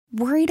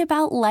Worried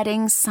about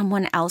letting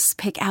someone else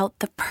pick out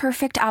the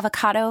perfect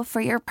avocado for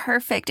your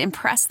perfect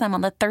impress them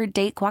on the third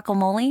date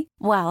guacamole?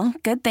 Well,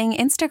 good thing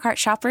Instacart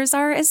shoppers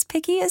are as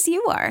picky as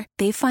you are.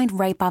 They find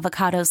ripe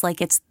avocados like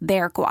it's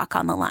their guac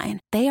on the line.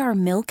 They are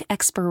milk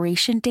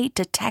expiration date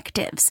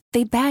detectives.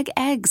 They bag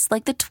eggs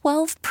like the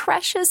 12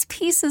 precious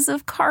pieces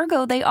of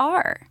cargo they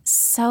are.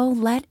 So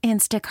let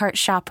Instacart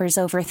shoppers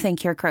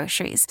overthink your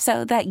groceries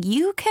so that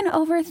you can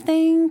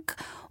overthink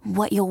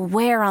what you'll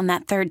wear on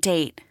that third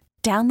date.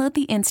 Download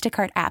the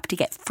Instacart app to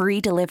get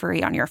free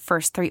delivery on your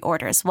first 3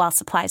 orders while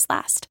supplies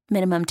last.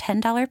 Minimum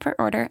 $10 per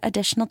order.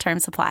 Additional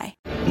terms apply.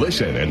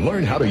 Listen and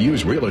learn how to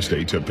use real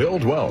estate to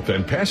build wealth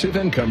and passive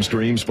income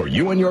streams for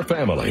you and your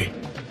family.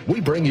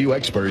 We bring you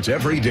experts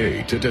every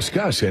day to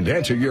discuss and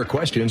answer your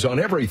questions on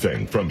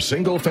everything from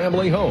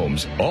single-family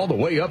homes all the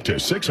way up to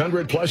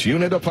 600-plus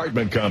unit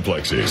apartment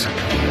complexes.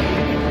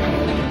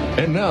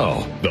 And now,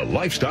 the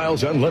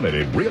Lifestyles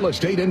Unlimited Real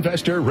Estate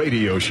Investor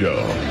Radio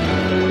Show.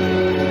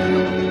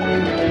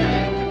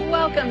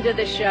 Welcome to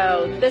the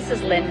show. This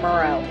is Lynn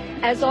Murrow.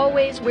 As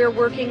always, we're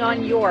working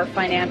on your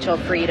financial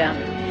freedom.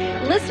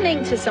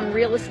 Listening to some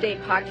real estate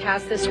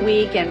podcasts this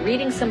week and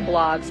reading some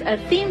blogs, a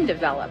theme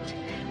developed.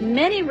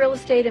 Many real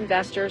estate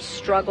investors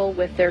struggle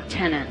with their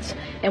tenants.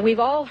 And we've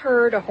all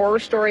heard a horror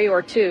story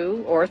or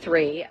 2 or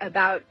 3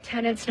 about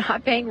tenants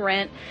not paying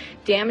rent,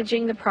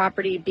 damaging the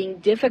property, being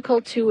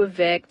difficult to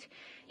evict.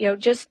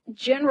 Just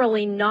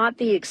generally not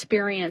the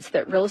experience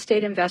that real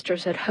estate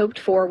investors had hoped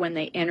for when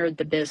they entered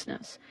the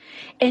business.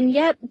 And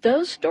yet,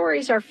 those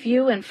stories are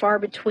few and far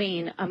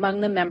between among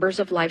the members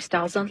of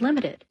Lifestyles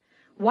Unlimited.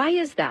 Why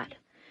is that?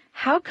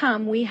 How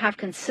come we have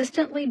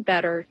consistently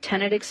better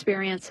tenant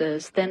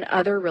experiences than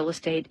other real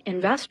estate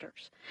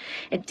investors?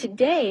 And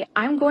today,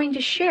 I'm going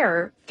to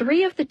share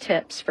 3 of the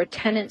tips for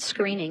tenant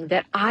screening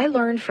that I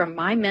learned from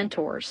my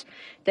mentors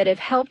that have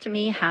helped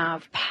me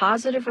have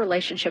positive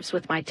relationships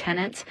with my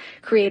tenants,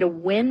 create a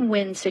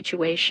win-win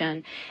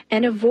situation,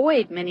 and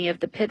avoid many of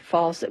the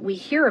pitfalls that we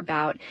hear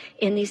about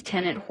in these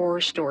tenant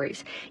horror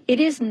stories. It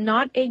is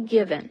not a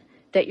given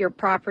that your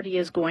property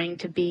is going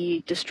to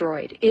be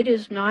destroyed. It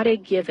is not a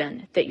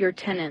given that your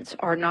tenants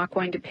are not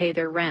going to pay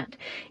their rent.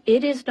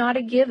 It is not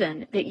a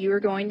given that you are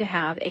going to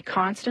have a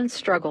constant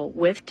struggle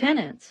with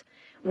tenants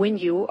when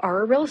you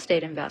are a real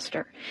estate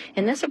investor.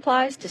 And this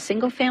applies to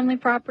single-family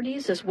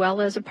properties as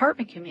well as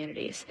apartment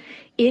communities.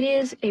 It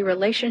is a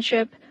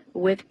relationship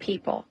with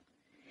people.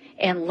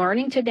 And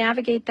learning to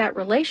navigate that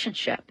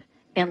relationship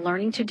and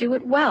learning to do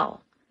it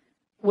well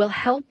will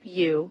help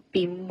you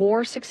be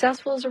more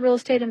successful as a real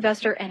estate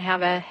investor and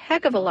have a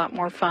heck of a lot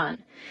more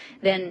fun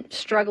than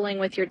struggling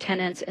with your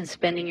tenants and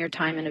spending your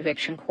time in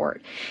eviction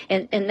court.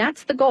 And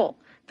that's the goal.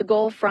 The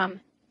goal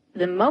from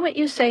the moment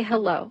you say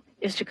hello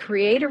is to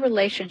create a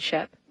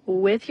relationship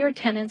with your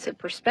tenants and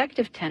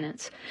prospective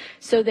tenants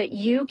so that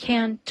you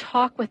can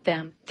talk with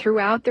them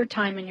throughout their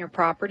time in your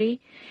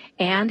property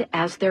and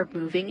as they're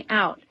moving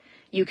out.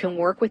 You can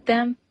work with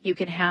them. You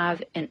can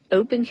have an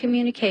open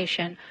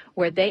communication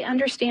where they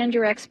understand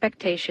your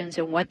expectations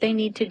and what they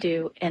need to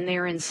do, and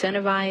they're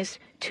incentivized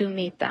to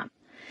meet them.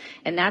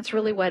 And that's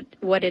really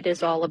what it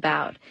is all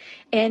about.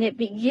 And it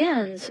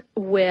begins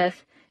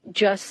with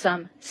just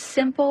some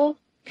simple,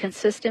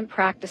 consistent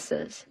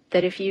practices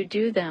that if you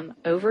do them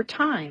over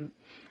time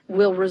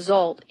will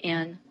result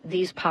in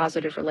these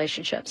positive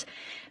relationships.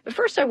 But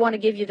first, I want to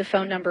give you the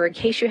phone number in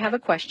case you have a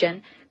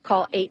question.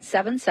 Call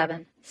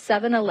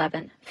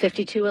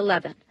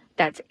 877-711-5211.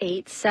 That's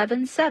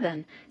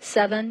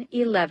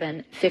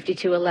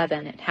 877-711-5211.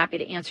 And happy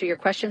to answer your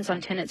questions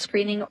on tenant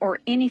screening or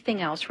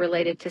anything else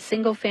related to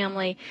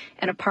single-family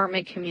and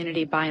apartment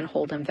community buy and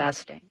hold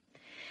investing.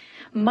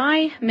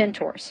 My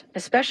mentors,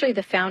 especially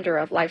the founder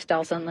of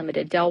Lifestyles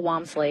Unlimited, Del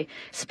Walmsley,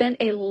 spent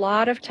a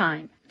lot of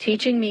time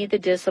teaching me the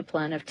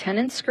discipline of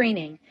tenant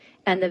screening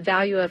and the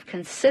value of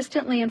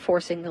consistently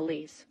enforcing the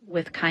lease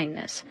with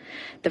kindness.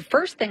 The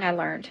first thing I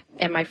learned,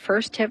 and my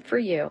first tip for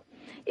you,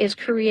 is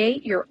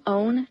create your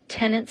own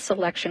tenant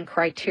selection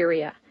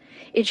criteria.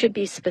 It should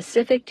be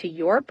specific to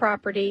your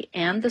property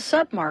and the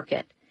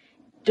submarket.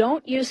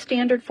 Don't use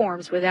standard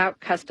forms without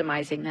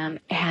customizing them,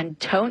 and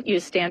don't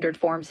use standard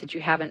forms that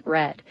you haven't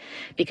read,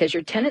 because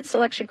your tenant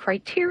selection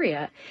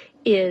criteria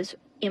is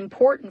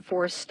important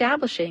for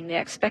establishing the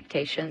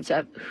expectations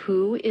of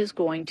who is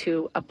going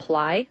to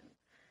apply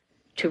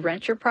to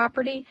rent your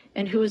property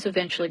and who is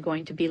eventually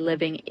going to be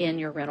living in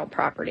your rental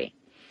property.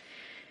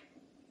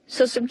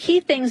 So some key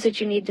things that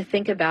you need to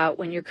think about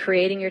when you're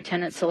creating your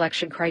tenant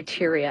selection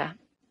criteria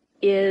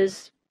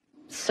is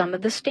some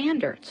of the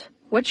standards.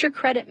 What's your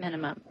credit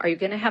minimum? Are you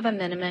going to have a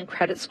minimum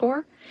credit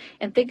score?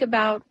 And think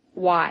about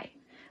why.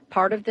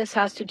 Part of this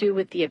has to do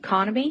with the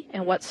economy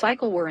and what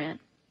cycle we're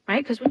in.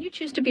 Right? Because when you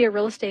choose to be a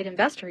real estate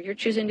investor, you're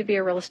choosing to be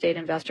a real estate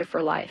investor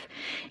for life.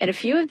 And a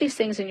few of these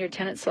things in your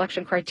tenant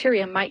selection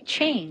criteria might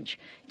change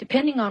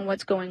depending on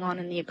what's going on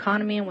in the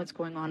economy and what's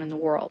going on in the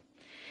world.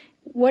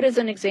 What is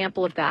an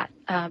example of that?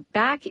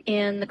 Back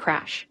in the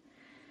crash,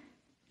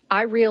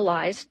 I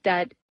realized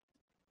that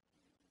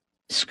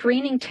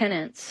screening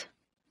tenants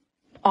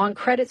on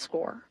credit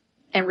score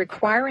and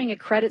requiring a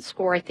credit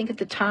score. I think at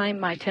the time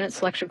my tenant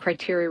selection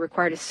criteria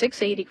required a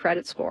 680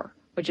 credit score,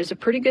 which is a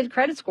pretty good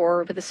credit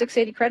score. With a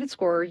 680 credit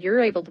score, you're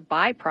able to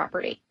buy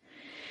property.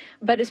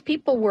 But as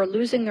people were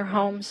losing their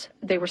homes,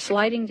 they were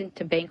sliding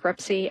into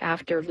bankruptcy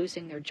after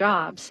losing their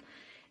jobs,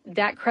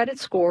 that credit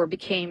score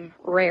became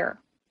rare.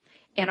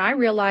 And I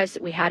realized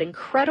that we had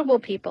incredible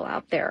people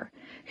out there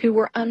who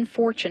were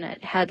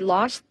unfortunate, had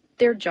lost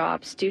their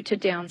jobs due to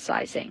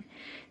downsizing.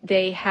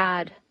 They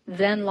had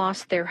then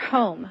lost their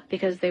home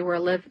because they were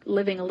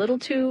living a little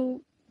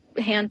too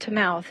hand to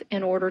mouth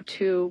in order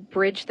to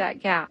bridge that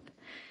gap.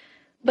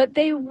 But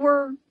they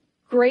were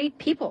great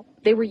people.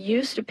 They were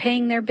used to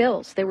paying their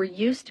bills. They were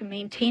used to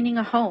maintaining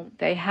a home.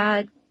 They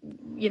had,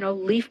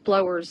 leaf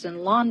blowers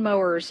and lawn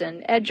mowers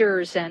and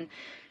edgers and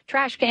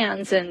trash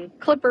cans and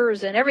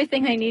clippers and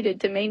everything they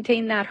needed to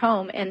maintain that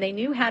home, and they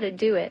knew how to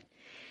do it.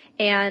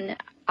 And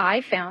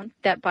I found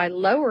that by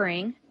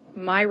lowering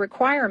my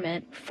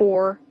requirement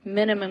for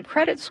minimum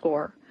credit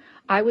score,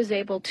 I was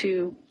able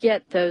to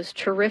get those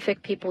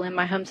terrific people in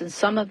my homes, and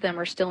some of them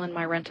are still in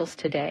my rentals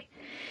today.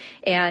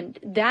 And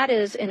that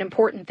is an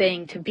important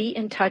thing, to be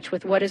in touch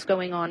with what is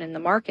going on in the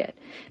market.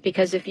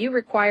 Because if you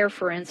require,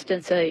 for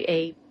instance,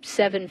 a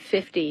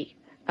 750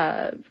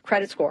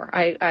 credit score,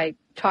 I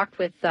talked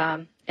with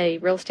a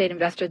real estate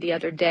investor the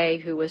other day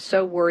who was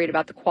so worried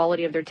about the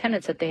quality of their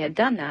tenants that they had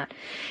done that.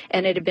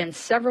 And it had been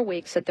several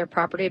weeks that their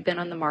property had been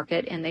on the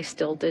market, and they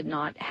still did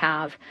not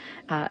have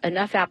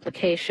enough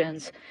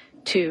applications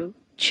to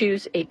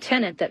choose a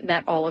tenant that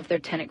met all of their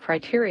tenant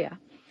criteria.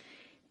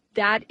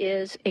 That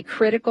is a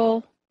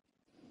critical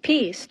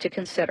piece to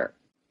consider.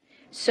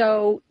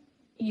 So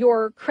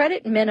your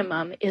credit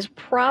minimum is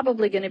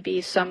probably going to be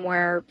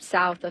somewhere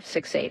south of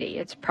 680.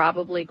 It's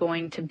probably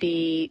going to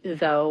be,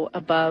 though,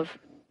 above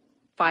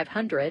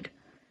 500.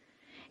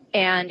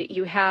 And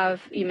you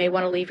may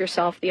want to leave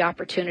yourself the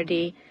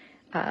opportunity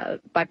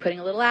by putting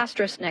a little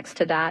asterisk next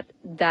to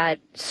that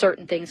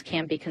certain things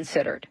can be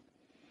considered.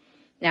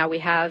 Now we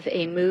have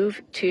a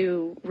move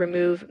to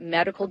remove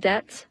medical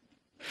debts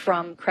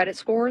from credit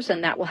scores,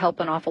 and that will help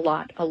an awful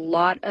lot. A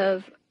lot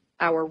of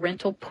our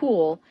rental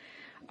pool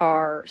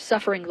are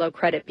suffering low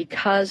credit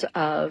because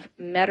of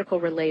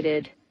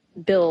medical-related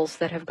bills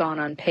that have gone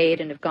unpaid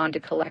and have gone to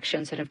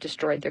collections and have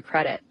destroyed their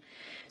credit.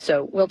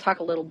 So we'll talk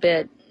a little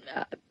bit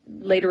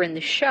later in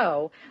the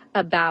show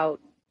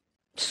about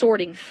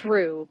sorting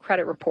through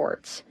credit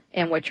reports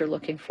and what you're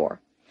looking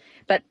for.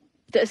 But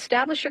to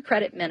establish your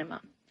credit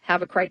minimum,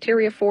 have a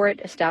criteria for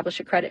it, establish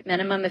a credit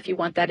minimum if you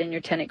want that in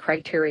your tenant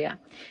criteria.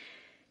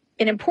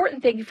 An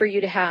important thing for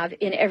you to have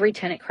in every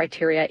tenant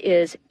criteria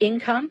is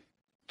income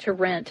to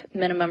rent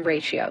minimum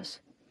ratios.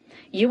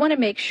 You want to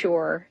make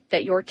sure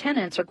that your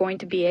tenants are going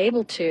to be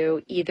able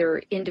to,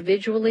 either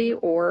individually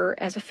or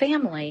as a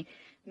family,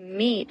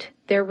 meet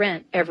their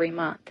rent every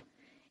month.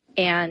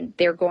 And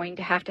they're going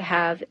to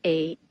have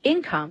a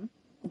income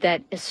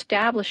that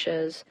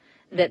establishes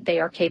that they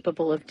are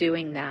capable of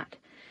doing that.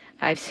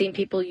 I've seen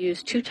people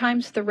use 2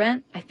 times the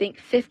rent. I think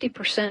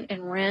 50%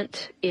 in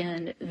rent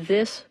in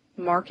this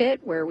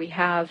market, where we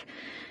have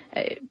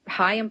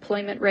high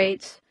employment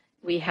rates,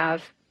 we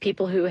have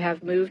people who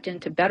have moved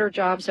into better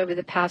jobs over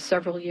the past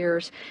several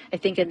years. I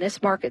think in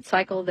this market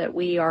cycle that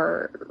we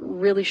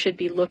really should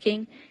be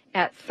looking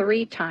at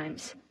 3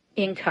 times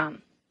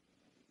income,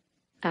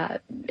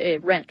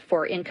 rent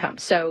for income.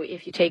 So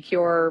if you take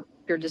your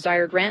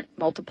desired rent,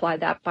 multiply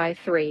that by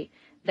 3,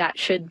 that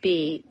should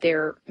be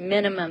their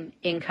minimum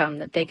income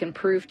that they can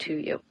prove to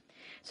you.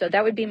 So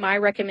that would be my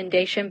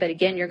recommendation. But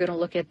again, you're going to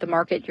look at the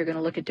market, you're going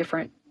to look at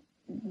different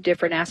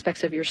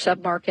aspects of your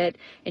submarket,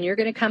 and you're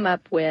going to come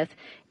up with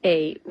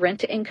a rent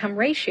to income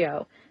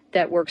ratio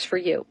that works for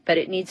you. But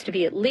it needs to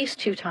be at least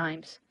 2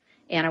 times,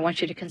 and I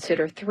want you to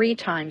consider 3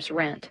 times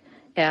rent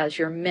as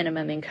your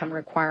minimum income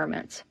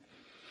requirements.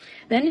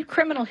 Then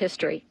criminal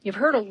history. You've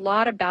heard a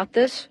lot about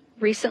this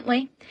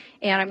recently,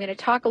 and I'm going to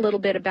talk a little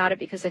bit about it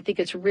because I think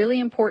it's really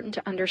important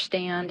to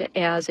understand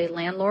as a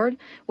landlord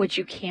what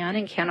you can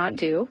and cannot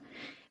do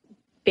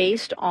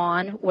based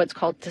on what's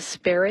called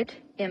disparate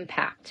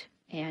impact.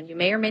 And you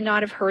may or may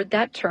not have heard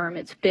that term.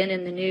 It's been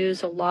in the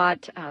news a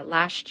lot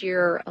last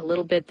year, a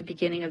little bit at the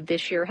beginning of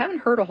this year. Haven't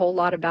heard a whole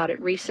lot about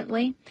it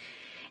recently.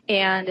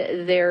 And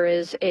there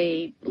is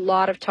a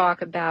lot of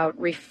talk about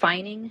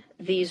refining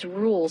these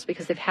rules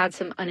because they've had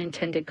some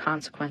unintended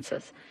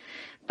consequences.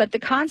 But the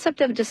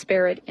concept of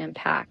disparate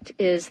impact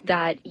is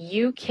that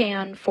you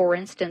can, for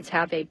instance,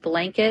 have a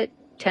blanket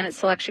tenant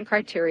selection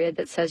criteria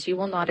that says you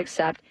will not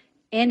accept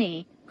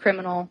any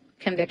criminal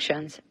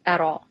convictions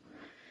at all.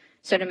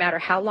 So no matter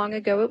how long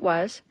ago it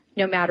was,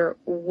 no matter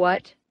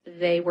what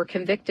they were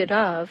convicted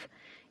of,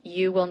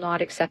 you will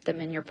not accept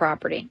them in your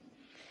property.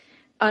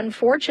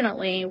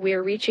 Unfortunately, we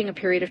are reaching a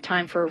period of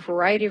time for a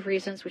variety of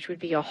reasons, which would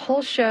be a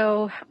whole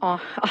show all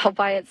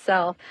by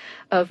itself,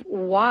 of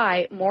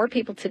why more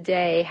people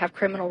today have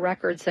criminal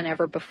records than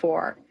ever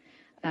before.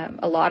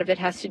 A lot of it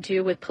has to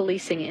do with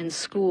policing in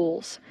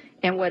schools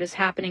and what is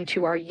happening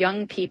to our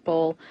young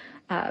people,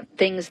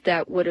 things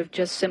that would have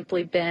just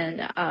simply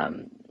been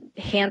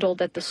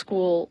handled at the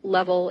school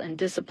level and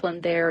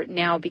disciplined there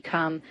now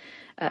become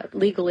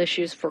legal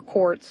issues for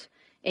courts,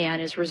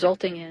 and is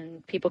resulting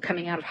in people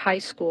coming out of high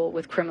school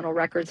with criminal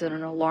records at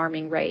an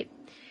alarming rate.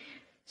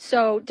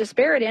 So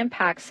disparate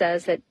impact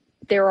says that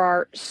there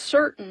are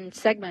certain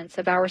segments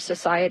of our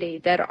society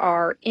that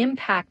are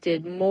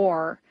impacted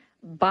more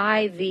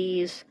by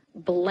these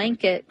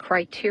blanket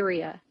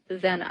criteria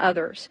than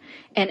others.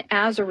 And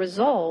as a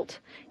result,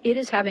 it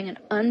is having an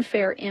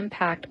unfair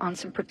impact on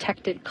some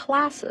protected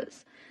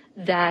classes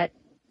that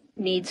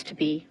needs to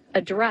be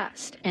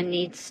addressed, and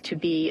needs to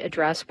be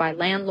addressed by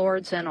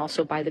landlords and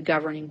also by the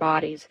governing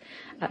bodies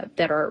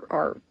that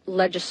are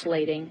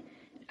legislating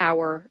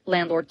our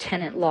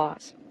landlord-tenant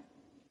laws.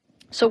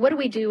 So what do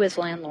we do as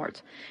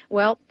landlords?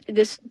 Well,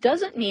 this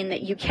doesn't mean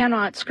that you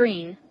cannot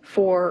screen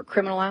for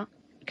criminal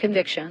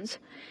convictions,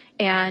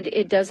 and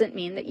it doesn't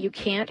mean that you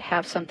can't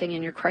have something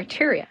in your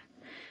criteria,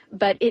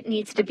 but it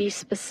needs to be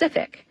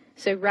specific.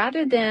 So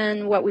rather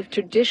than what we've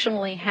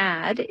traditionally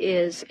had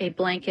is a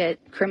blanket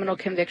criminal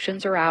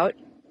convictions are out,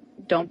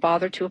 don't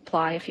bother to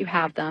apply if you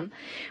have them,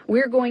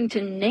 we're going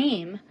to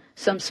name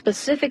some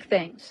specific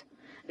things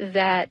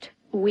that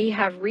we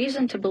have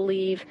reason to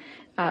believe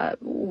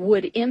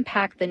would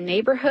impact the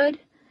neighborhood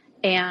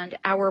and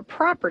our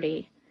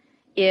property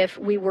if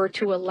we were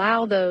to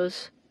allow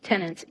those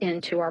tenants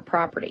into our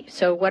property.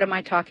 So what am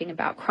I talking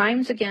about?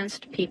 Crimes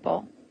against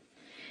people.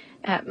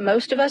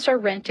 Most of us are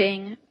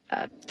renting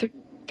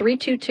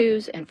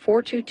 322s and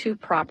 422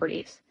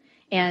 properties,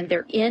 and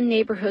they're in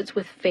neighborhoods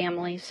with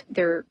families.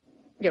 They're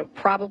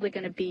probably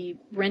going to be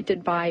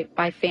rented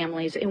by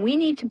families, and we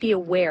need to be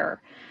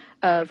aware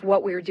of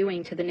what we're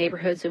doing to the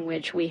neighborhoods in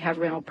which we have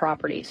rental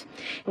properties.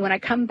 And when I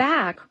come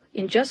back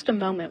in just a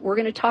moment, we're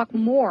going to talk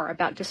more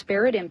about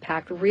disparate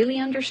impact, really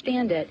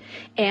understand it,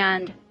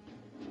 and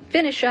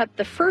finish up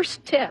the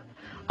first tip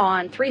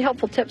on 3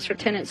 helpful tips for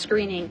tenant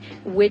screening,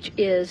 which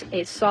is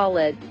a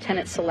solid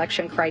tenant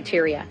selection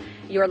criteria.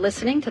 You're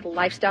listening to the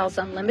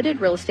Lifestyles Unlimited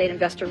Real Estate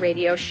Investor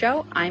Radio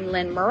Show. I'm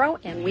Lynn Murrow,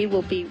 and we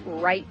will be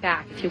right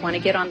back. If you want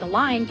to get on the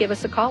line, give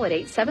us a call at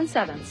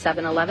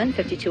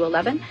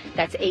 877-711-5211.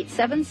 That's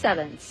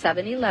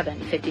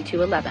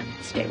 877-711-5211.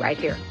 Stay right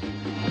here.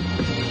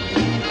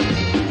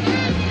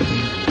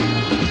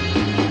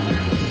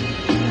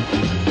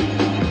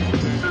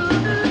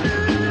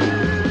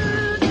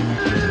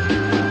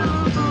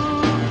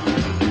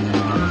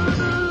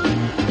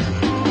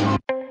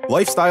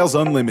 Lifestyles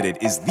Unlimited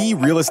is the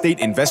real estate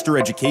investor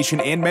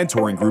education and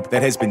mentoring group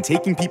that has been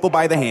taking people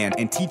by the hand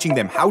and teaching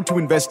them how to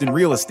invest in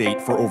real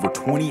estate for over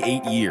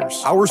 28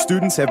 years. Our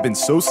students have been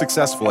so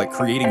successful at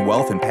creating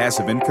wealth and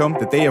passive income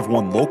that they have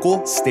won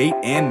local, state,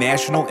 and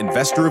national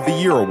Investor of the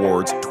Year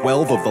awards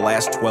 12 of the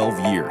last 12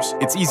 years.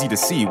 It's easy to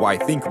see why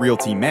Think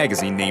Realty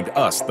magazine named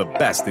us the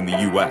best in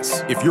the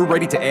U.S. If you're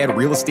ready to add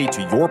real estate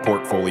to your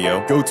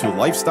portfolio, go to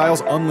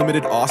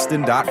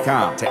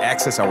lifestylesunlimitedAustin.com to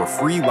access our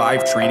free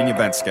live training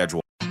event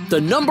schedule. The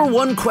number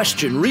one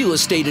question real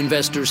estate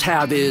investors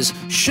have is,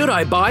 should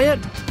I buy it?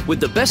 With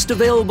the best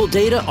available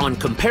data on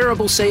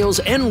comparable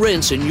sales and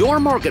rents in your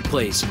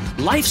marketplace,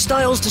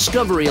 Lifestyles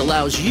Discovery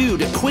allows you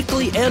to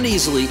quickly and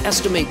easily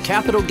estimate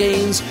capital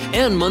gains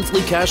and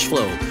monthly cash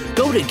flow.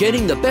 Go to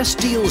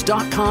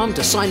gettingthebestdeals.com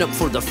to sign up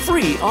for the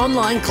free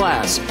online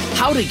class,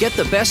 How to Get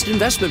the Best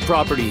Investment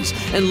Properties,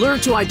 and learn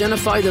to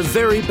identify the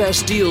very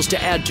best deals to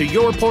add to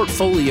your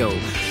portfolio.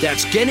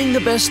 That's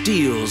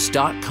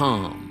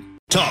gettingthebestdeals.com.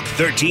 Talk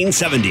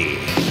 1370.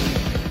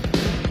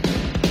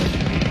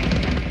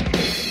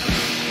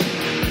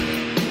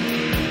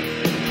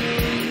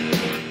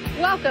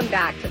 Welcome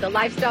back to the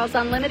Lifestyles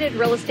Unlimited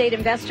Real Estate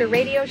Investor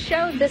Radio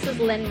Show. This is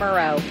Lynn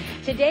Murrow.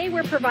 Today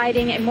we're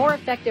providing a more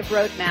effective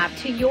roadmap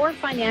to your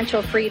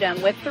financial freedom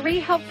with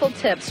 3 helpful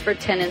tips for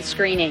tenant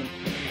screening.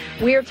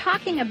 We are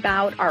talking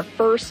about our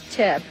first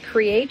tip: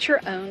 create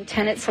your own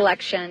tenant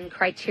selection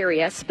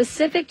criteria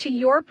specific to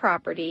your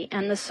property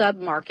and the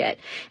submarket.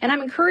 And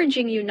I'm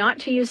encouraging you not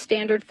to use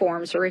standard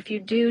forms, or if you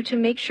do, to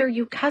make sure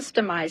you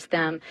customize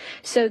them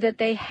so that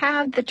they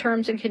have the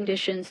terms and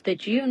conditions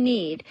that you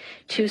need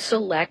to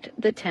select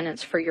the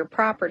tenants for your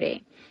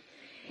property.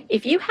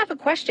 If you have a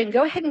question,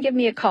 go ahead and give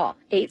me a call,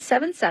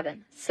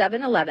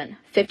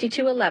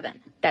 877-711-5211.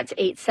 That's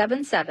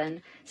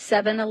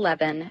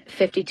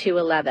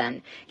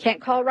 877-711-5211.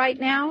 Can't call right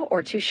now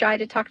or too shy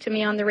to talk to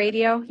me on the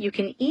radio? You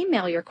can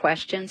email your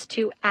questions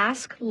to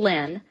Ask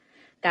Lynn.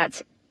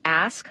 That's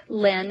Ask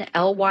Lynn,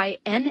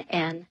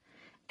 Lynn,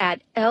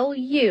 at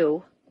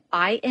luinc.com.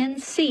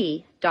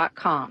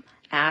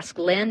 Ask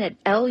Lynn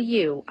at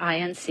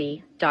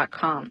luinc.com.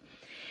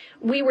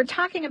 We were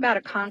talking about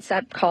a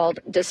concept called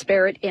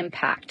disparate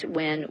impact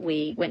when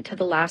we went to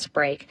the last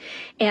break,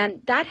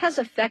 and that has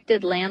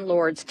affected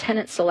landlords'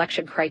 tenant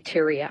selection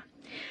criteria.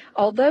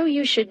 Although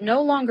you should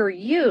no longer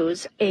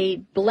use a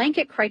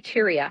blanket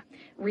criteria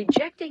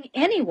rejecting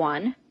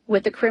anyone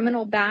with a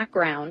criminal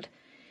background,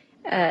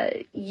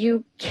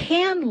 you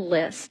can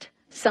list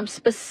some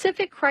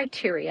specific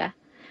criteria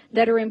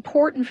that are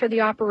important for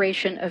the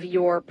operation of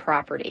your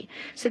property.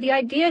 So the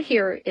idea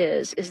here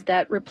is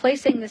that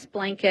replacing this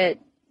blanket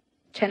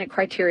tenant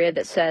criteria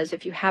that says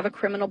if you have a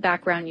criminal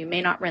background, you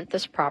may not rent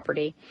this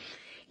property.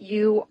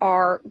 You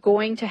are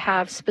going to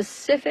have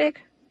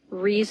specific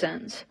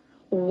reasons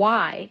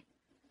why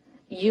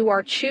you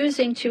are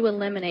choosing to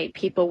eliminate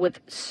people with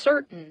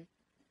certain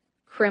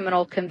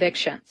criminal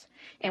convictions.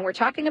 And we're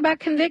talking about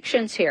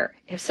convictions here.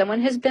 If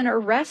someone has been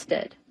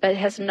arrested but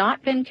has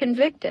not been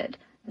convicted,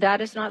 that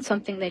is not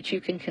something that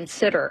you can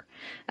consider.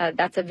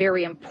 That's a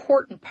very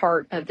important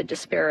part of the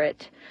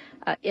disparate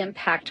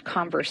impact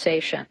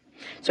conversation.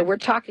 So we're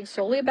talking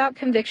solely about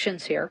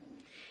convictions here.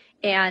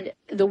 And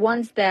the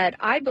ones that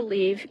I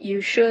believe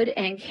you should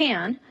and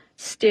can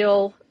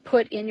still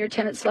put in your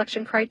tenant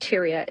selection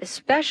criteria,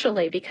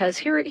 especially because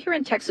here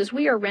in Texas,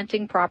 we are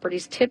renting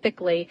properties.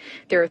 Typically,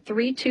 there are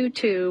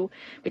 3-2-2,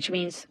 which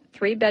means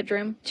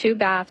 3-bedroom,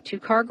 2-bath,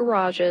 2-car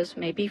garages,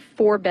 maybe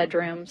 4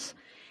 bedrooms.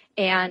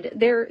 And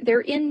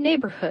they're in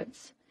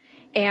neighborhoods.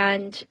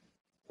 And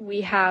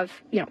we have,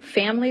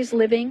 families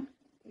living,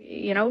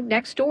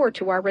 next door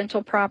to our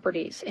rental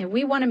properties. And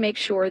we want to make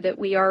sure that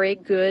we are a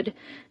good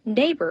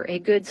neighbor, a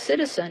good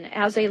citizen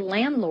as a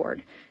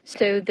landlord,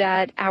 so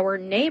that our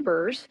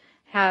neighbors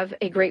have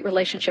a great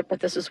relationship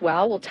with us as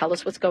well, will tell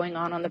us what's going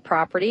on the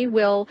property,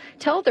 will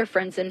tell their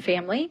friends and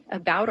family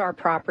about our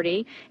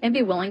property, and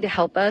be willing to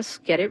help us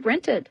get it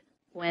rented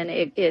when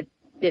it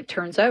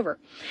turns over.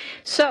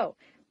 So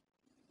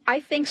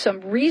I think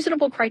some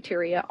reasonable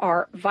criteria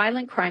are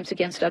violent crimes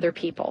against other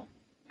people.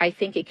 I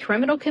think a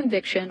criminal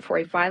conviction for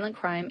a violent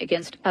crime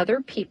against other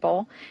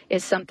people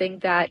is something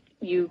that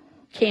you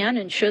can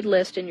and should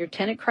list in your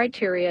tenant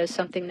criteria as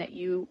something that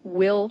you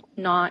will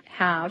not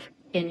have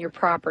in your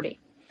property.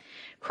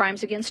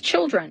 Crimes against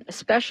children,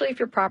 especially if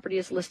your property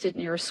is listed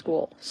near a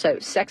school. So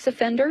sex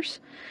offenders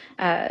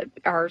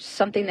are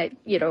something that,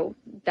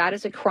 that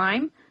is a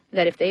crime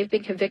that if they've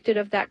been convicted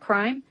of that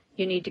crime,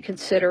 you need to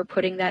consider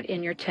putting that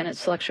in your tenant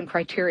selection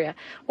criteria.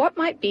 What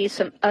might be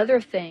some other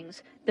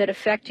things that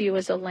affect you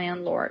as a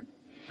landlord?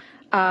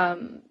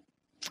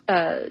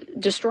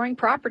 Destroying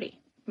property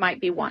might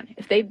be one.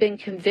 If they've been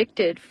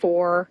convicted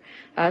for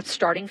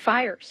starting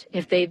fires,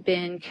 if they've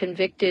been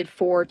convicted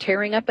for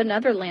tearing up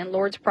another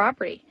landlord's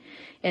property,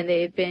 and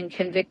they've been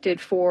convicted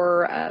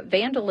for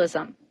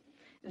vandalism,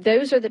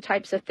 those are the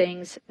types of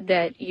things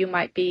that you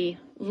might be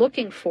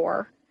looking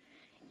for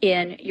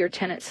in your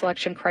tenant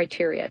selection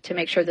criteria to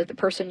make sure that the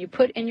person you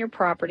put in your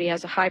property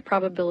has a high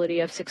probability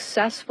of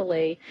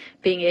successfully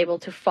being able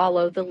to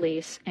follow the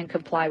lease and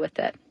comply with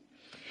it.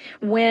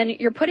 When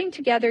you're putting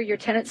together your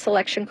tenant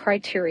selection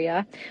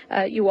criteria,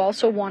 you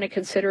also want to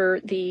consider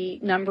the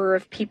number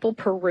of people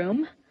per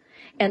room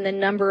and the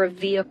number of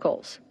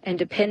vehicles. And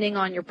depending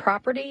on your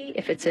property,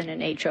 if it's in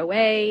an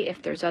HOA,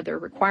 if there's other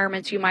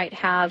requirements, you might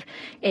have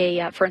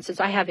for instance,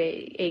 I have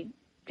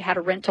had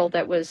a rental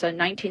that was a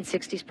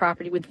 1960s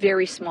property with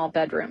very small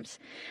bedrooms.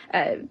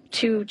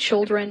 2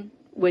 children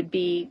would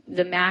be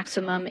the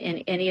maximum in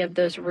any of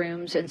those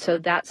rooms, and so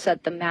that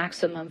set the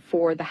maximum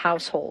for the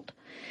household.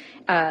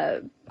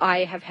 I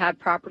have had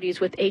properties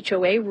with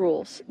HOA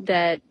rules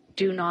that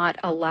do not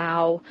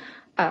allow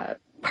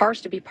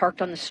cars to be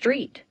parked on the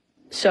street.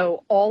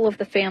 So all of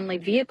the family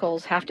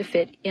vehicles have to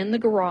fit in the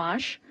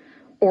garage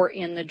or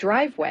in the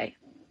driveway.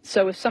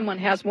 So if someone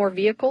has more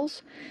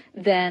vehicles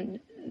than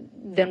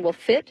will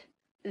fit,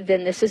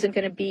 then this isn't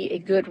going to be a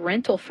good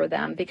rental for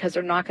them because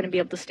they're not going to be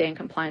able to stay in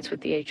compliance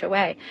with the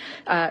HOA.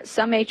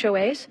 Some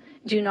HOAs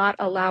do not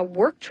allow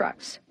work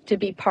trucks to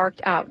be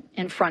parked out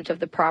in front of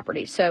the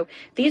property. So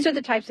these are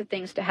the types of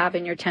things to have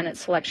in your tenant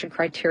selection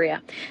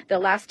criteria. The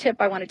last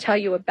tip I want to tell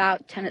you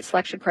about tenant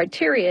selection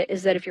criteria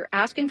is that if you're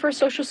asking for a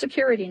social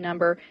security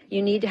number,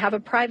 you need to have a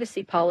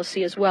privacy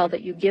policy as well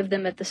that you give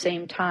them at the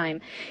same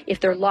time. If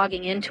they're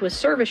logging into a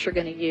service you're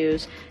going to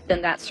use,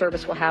 then that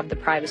service will have the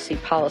privacy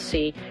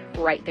policy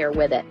right there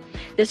with it.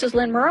 This is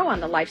Lynn Murrow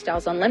on the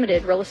Lifestyles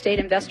Unlimited Real Estate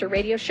Investor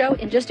Radio Show.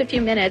 In just a few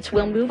minutes,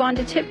 we'll move on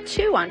to tip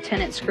 2 on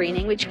tenant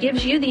screening, which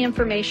gives you the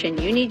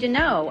information you need to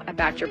know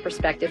about your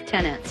prospective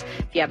tenants.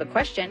 If you have a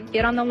question,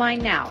 get on the line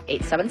now,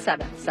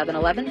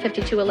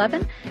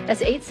 877-711-5211.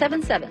 That's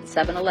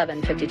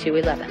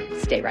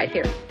 877-711-5211. Stay right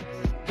here.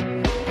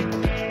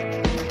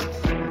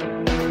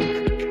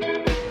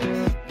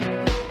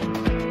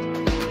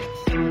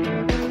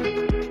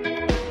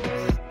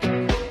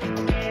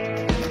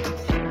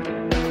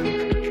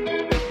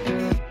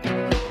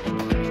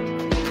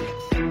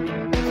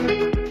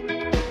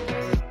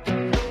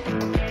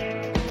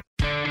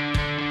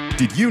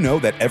 Did you know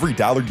that every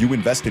dollar you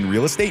invest in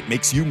real estate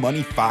makes you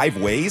money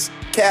 5 ways?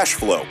 Cash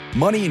flow,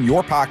 money in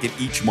your pocket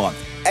each month.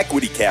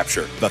 Equity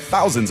capture, the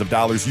thousands of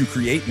dollars you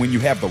create when you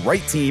have the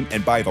right team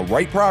and buy the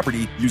right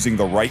property using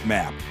the right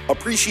map.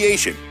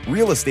 Appreciation,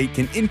 real estate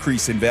can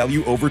increase in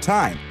value over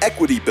time.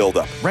 Equity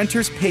buildup,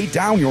 renters pay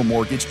down your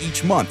mortgage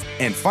each month.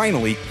 And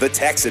finally, the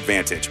tax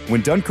advantage.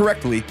 When done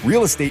correctly,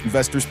 real estate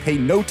investors pay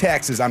no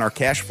taxes on our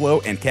cash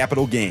flow and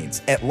capital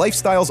gains. At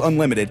Lifestyles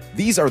Unlimited,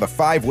 these are the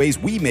 5 ways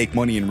we make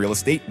money in real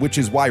estate, which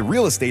is why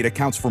real estate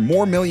accounts for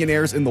more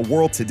millionaires in the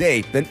world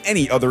today than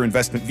any other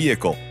investment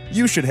vehicle.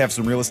 You should have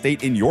some real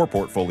estate in your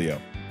portfolio.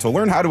 To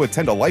learn how to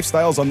attend a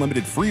Lifestyles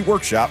Unlimited free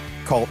workshop,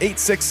 call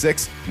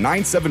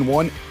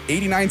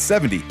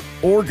 866-971-8970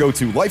 or go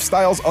to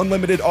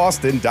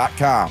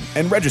lifestylesunlimitedaustin.com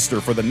and register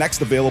for the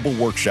next available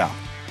workshop.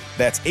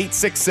 That's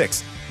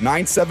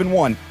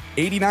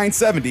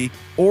 866-971-8970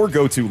 or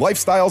go to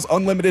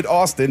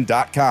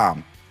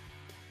lifestylesunlimitedaustin.com.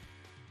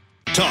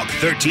 Talk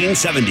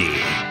 1370.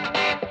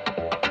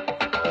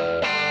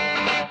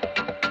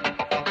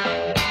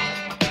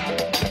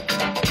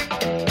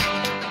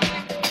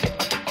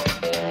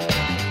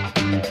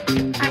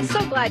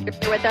 Glad you're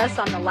here with us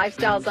on the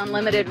Lifestyles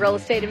Unlimited Real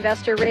Estate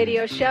Investor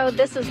Radio Show.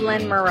 This is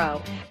Lynn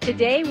Moreau.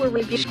 Today we're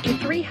reviewing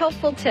 3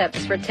 helpful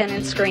tips for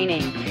tenant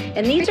screening.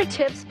 And these are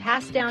tips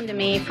passed down to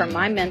me from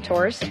my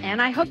mentors,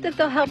 and I hope that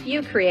they'll help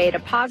you create a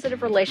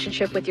positive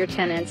relationship with your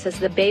tenants as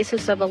the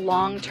basis of a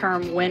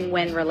long-term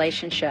win-win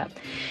relationship.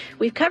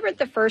 We've covered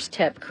the first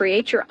tip,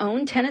 create your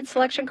own tenant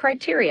selection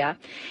criteria,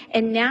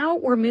 and now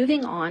we're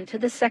moving on to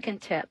the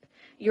second tip.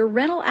 Your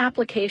rental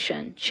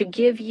application should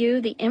give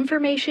you the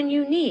information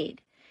you need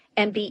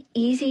and be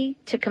easy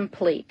to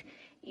complete.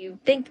 You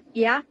think,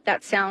 yeah,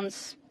 that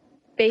sounds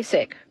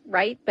basic,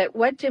 right? But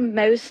what do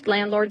most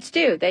landlords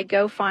do? They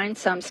go find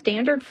some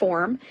standard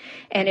form,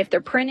 and if they're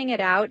printing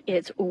it out,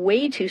 it's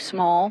way too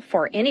small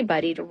for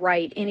anybody to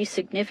write any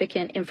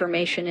significant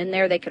information in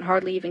there. They can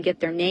hardly even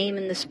get their name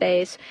in the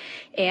space,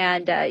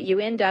 and you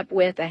end up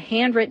with a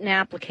handwritten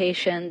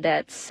application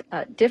that's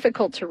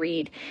difficult to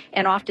read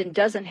and often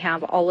doesn't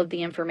have all of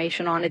the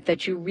information on it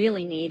that you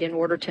really need in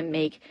order to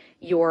make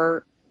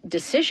your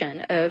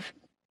decision of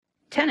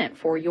tenant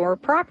for your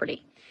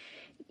property.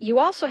 You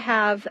also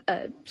have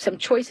some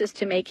choices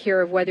to make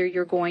here of whether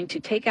you're going to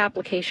take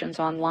applications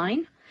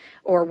online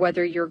or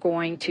whether you're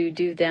going to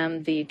do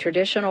them the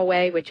traditional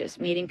way, which is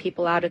meeting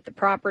people out at the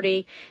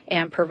property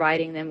and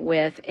providing them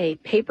with a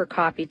paper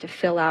copy to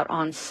fill out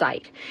on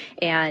site.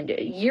 And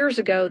years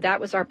ago,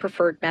 that was our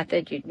preferred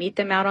method. You'd meet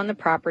them out on the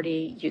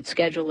property. You'd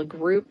schedule a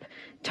group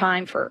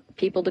time for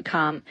people to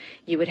come.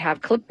 You would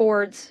have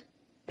clipboards,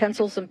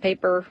 pencils and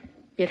paper,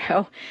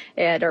 or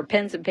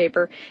pens and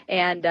paper,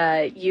 and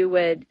you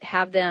would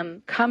have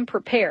them come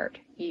prepared.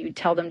 You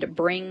tell them to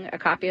bring a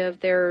copy of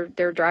their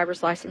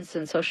driver's license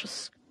and social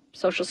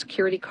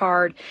security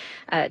card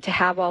to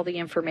have all the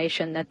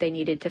information that they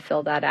needed to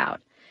fill that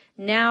out.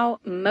 Now,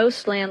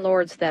 most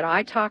landlords that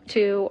I talk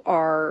to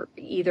are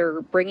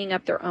either bringing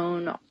up their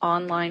own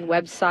online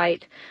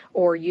website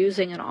or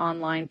using an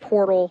online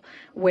portal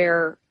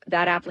where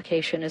that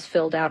application is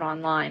filled out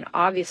online.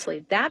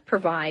 Obviously, that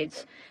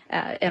provides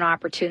an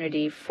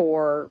opportunity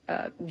for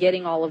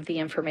getting all of the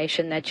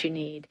information that you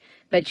need.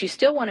 But you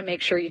still want to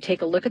make sure you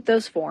take a look at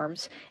those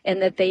forms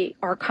and that they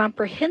are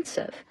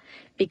comprehensive,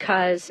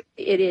 because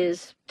it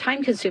is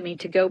time-consuming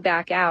to go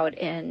back out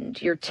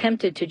and you're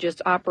tempted to just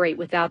operate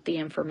without the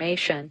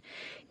information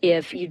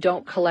if you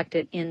don't collect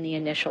it in the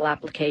initial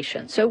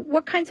application. So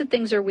what kinds of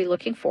things are we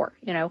looking for?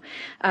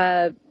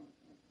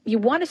 You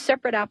want a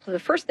separate application. The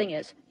first thing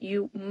is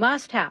you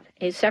must have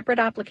a separate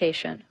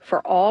application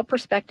for all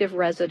prospective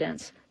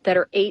residents that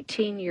are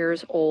 18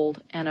 years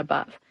old and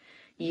above.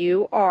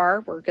 We're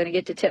going to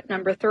get to tip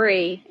number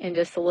 3 in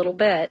just a little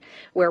bit,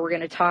 where we're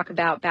going to talk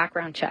about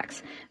background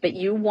checks. But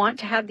you want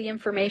to have the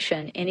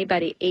information,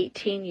 anybody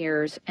 18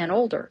 years and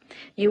older.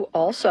 You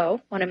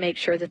also want to make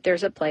sure that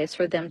there's a place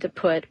for them to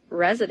put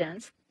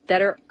residents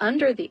that are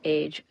under the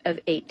age of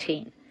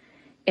 18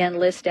 and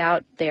list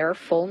out their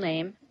full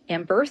name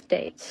and birth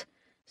dates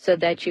so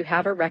that you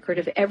have a record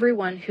of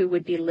everyone who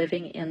would be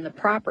living in the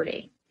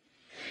property.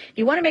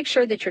 You want to make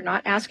sure that you're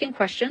not asking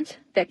questions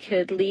that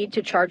could lead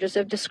to charges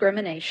of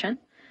discrimination.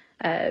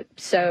 You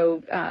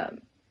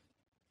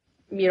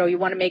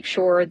want to make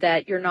sure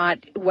that you're not,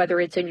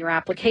 whether it's in your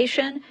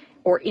application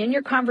or in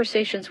your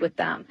conversations with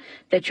them,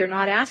 that you're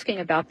not asking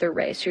about their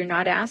race, you're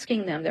not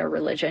asking them their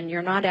religion,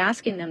 you're not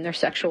asking them their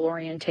sexual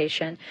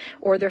orientation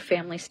or their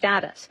family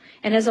status.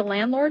 And as a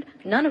landlord,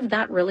 none of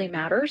that really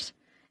matters.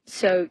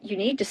 So you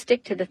need to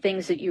stick to the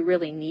things that you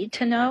really need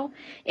to know.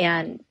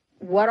 And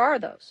what are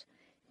those?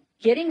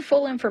 Getting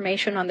full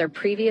information on their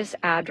previous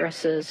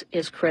addresses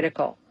is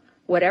critical.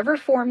 Whatever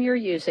form you're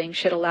using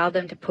should allow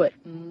them to put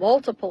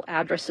multiple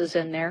addresses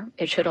in there.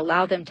 It should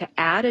allow them to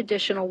add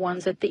additional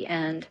ones at the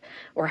end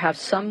or have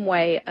some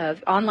way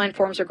of, online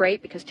forms are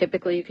great because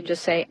typically you can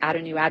just say add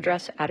a new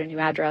address, add a new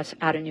address,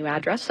 add a new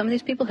address. Some of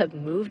these people have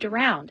moved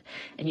around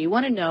and you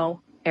want to know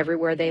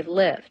everywhere they've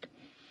lived.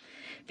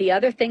 The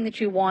other thing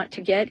that you want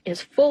to get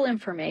is full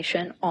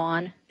information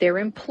on their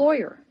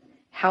employer.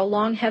 How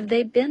long have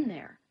they been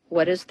there?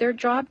 What is their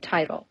job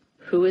title?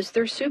 Who is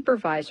their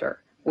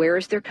supervisor? Where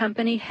is their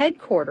company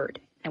headquartered?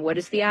 And what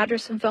is the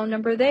address and phone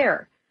number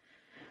there?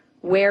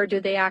 Where do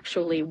they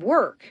actually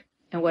work?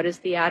 And what is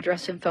the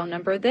address and phone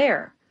number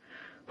there?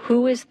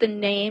 Who is the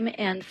name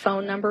and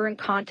phone number and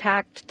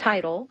contact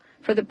title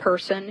for the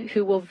person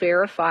who will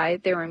verify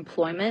their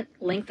employment,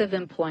 length of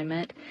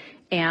employment,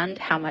 and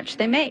how much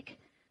they make?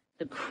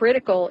 The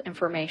critical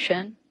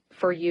information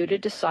for you to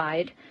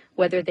decide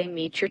whether they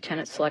meet your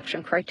tenant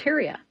selection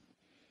criteria.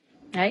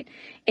 Right?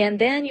 And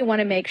then you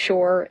want to make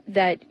sure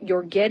that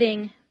you're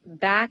getting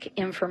back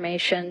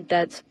information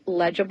that's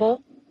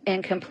legible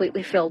and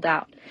completely filled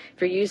out.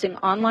 If you're using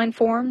online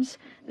forms,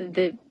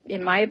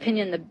 in my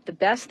opinion, the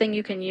best thing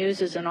you can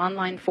use is an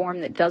online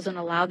form that doesn't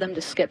allow them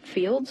to skip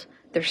fields.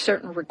 There's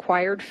certain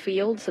required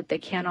fields that they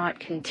cannot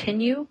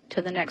continue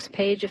to the next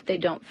page if they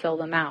don't fill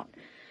them out.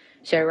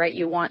 So, right,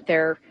 you want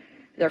their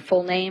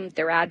full name,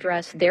 their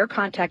address, their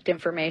contact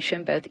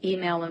information, both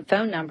email and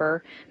phone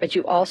number, but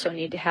you also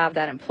need to have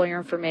that employer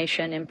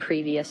information and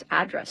previous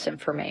address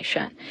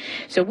information.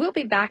 So we'll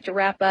be back to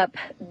wrap up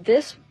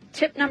this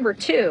tip number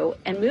 2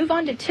 and move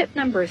on to tip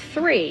number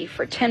 3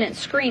 for tenant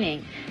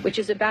screening, which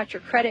is about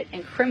your credit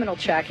and criminal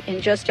check in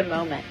just a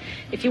moment.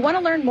 If you want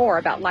to learn more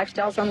about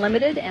Lifestyles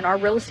Unlimited and our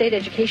real estate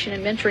education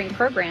and mentoring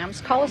programs,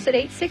 call us at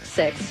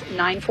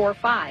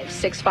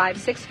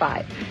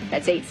 866-945-6565.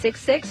 That's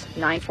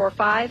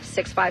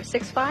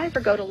 866-945-6565,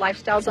 or go to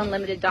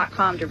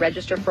lifestylesunlimited.com to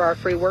register for our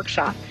free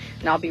workshop.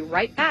 And I'll be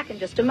right back in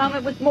just a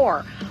moment with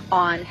more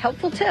on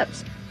helpful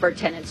tips for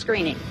tenant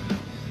screening.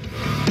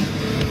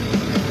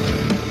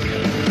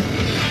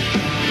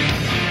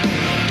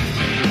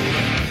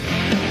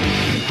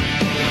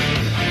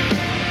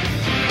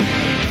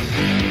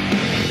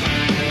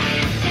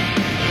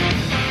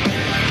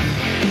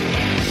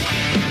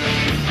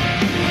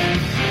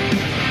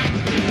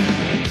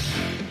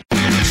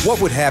 What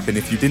would happen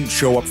if you didn't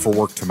show up for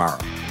work tomorrow?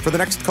 For the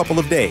next couple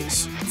of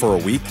days? For a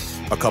week?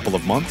 A couple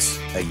of months?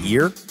 A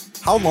year?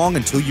 How long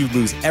until you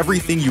lose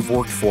everything you've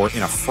worked for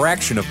in a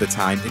fraction of the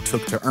time it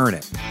took to earn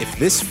it? If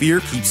this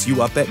fear keeps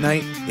you up at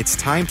night, it's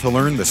time to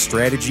learn the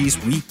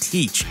strategies we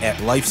teach at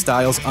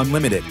Lifestyles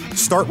Unlimited.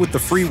 Start with the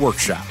free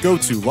workshop. Go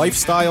to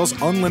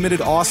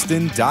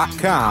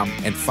lifestylesunlimitedaustin.com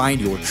and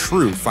find your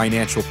true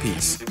financial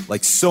peace,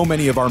 like so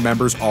many of our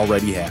members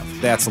already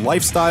have. That's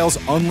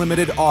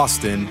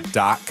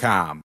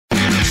lifestylesunlimitedaustin.com.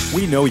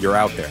 We know you're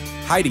out there,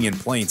 hiding in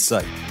plain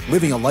sight,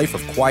 living a life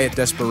of quiet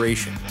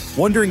desperation,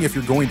 wondering if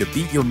you're going to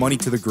beat your money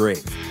to the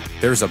grave.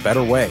 There's a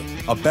better way,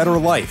 a better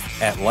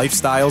life at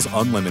Lifestyles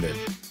Unlimited.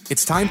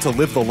 It's time to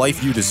live the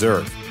life you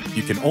deserve.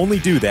 You can only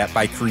do that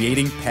by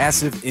creating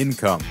passive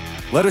income.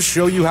 Let us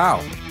show you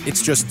how.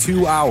 It's just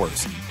 2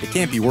 hours. It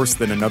can't be worse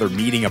than another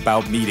meeting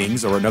about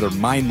meetings or another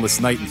mindless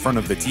night in front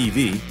of the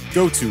TV.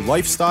 Go to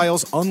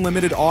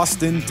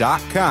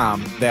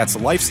lifestylesunlimitedaustin.com. That's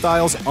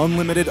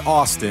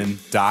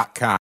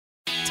lifestylesunlimitedaustin.com.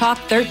 Talk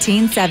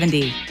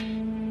 1370.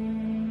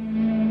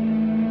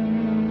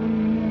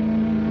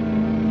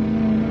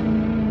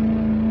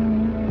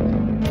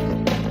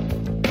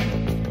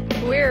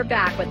 We're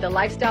back with the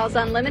Lifestyles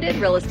Unlimited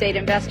Real Estate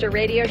Investor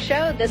Radio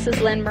Show. This is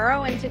Lynn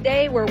Murrow, and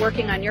today we're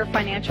working on your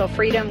financial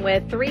freedom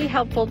with 3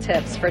 helpful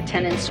tips for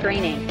tenant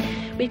screening.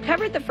 We've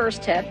covered the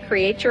first tip: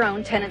 create your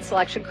own tenant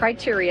selection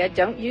criteria.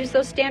 Don't use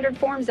those standard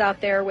forms out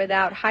there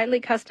without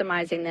highly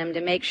customizing them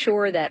to make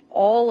sure that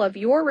all of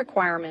your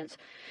requirements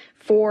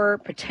for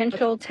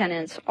potential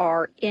tenants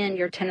are in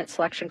your tenant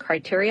selection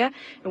criteria.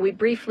 And we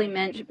briefly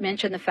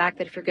mentioned the fact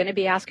that if you're going to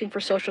be asking for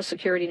social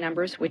security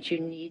numbers, which you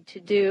need to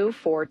do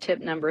for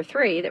tip number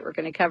 3 that we're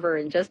going to cover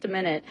in just a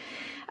minute,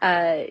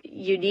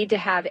 you need to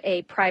have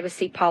a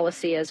privacy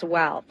policy as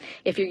well.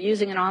 If you're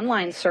using an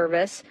online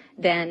service,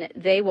 then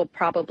they will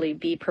probably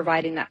be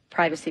providing that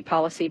privacy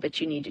policy,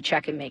 but you need to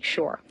check and make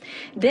sure.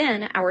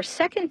 Then our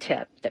second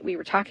tip that we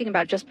were talking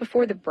about just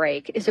before the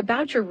break is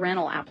about your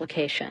rental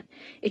application.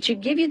 It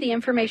should give you the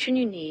information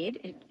you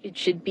need. It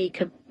should be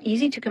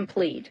easy to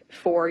complete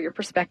for your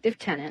prospective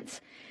tenants.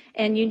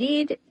 And you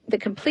need the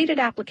completed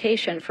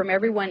application from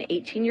everyone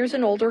 18 years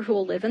and older who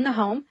will live in the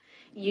home.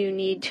 You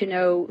need to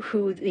know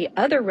who the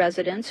other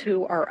residents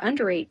who are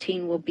under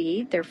 18 will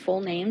be, their full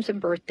names and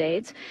birth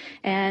dates.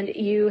 And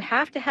you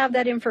have to have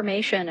that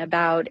information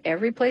about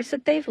every place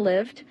that they've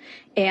lived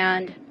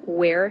and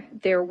where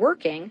they're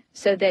working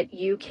so that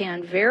you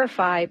can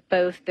verify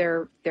both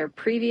their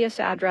previous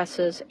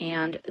addresses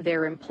and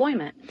their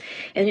employment.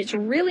 And it's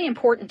really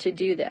important to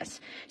do this.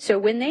 So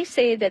when they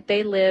say that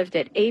they lived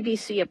at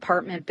ABC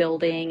apartment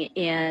building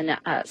in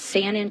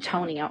San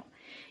Antonio,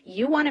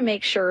 you want to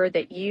make sure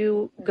that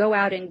you go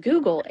out and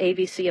Google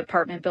ABC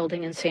apartment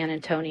building in San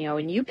Antonio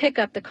and you pick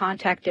up the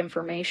contact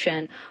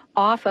information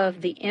off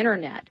of the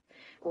internet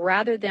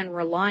rather than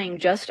relying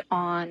just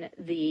on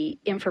the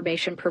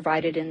information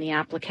provided in the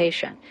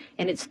application.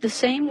 And it's the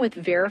same with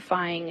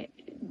verifying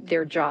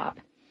their job.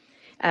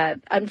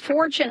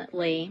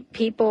 Unfortunately,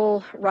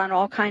 people run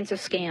all kinds of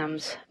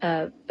scams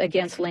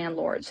against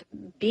landlords.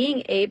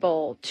 Being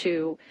able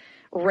to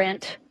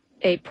rent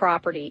a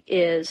property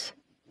is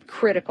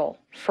critical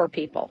for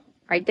people,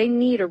 right? They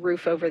need a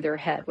roof over their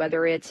head,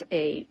 whether it's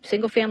a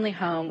single-family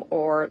home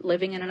or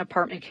living in an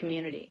apartment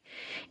community.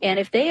 And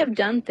if they have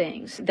done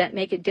things that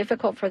make it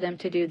difficult for them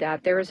to do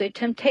that, there is a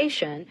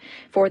temptation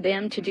for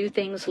them to do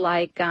things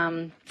like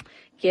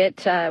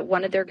get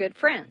one of their good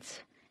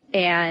friends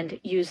and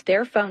use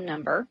their phone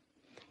number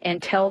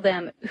and tell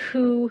them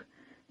who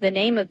the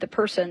name of the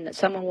person that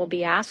someone will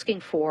be asking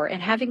for,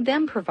 and having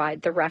them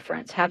provide the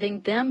reference,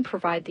 having them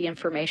provide the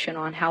information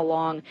on how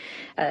long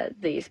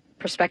the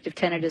prospective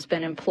tenant has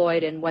been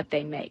employed and what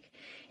they make.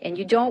 And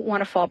you don't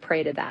want to fall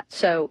prey to that.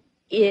 So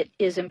it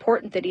is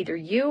important that either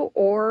you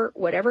or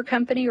whatever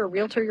company or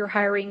realtor you're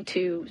hiring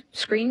to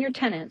screen your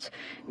tenants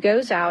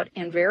goes out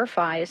and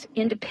verifies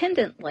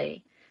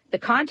independently the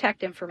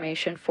contact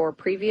information for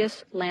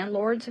previous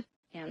landlords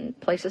and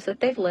places that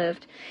they've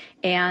lived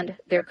and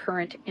their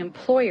current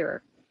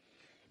employer,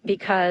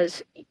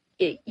 because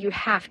you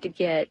have to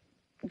get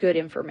good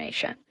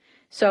information.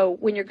 So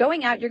when you're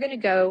going out, you're going to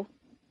go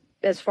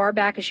as far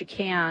back as you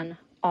can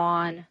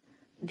on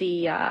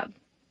the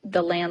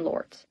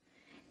landlords.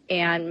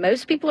 And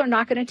most people are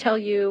not going to tell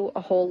you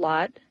a whole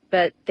lot,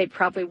 but they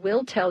probably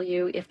will tell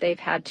you if they've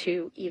had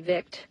to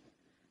evict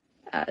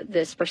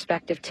this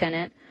prospective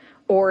tenant,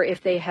 or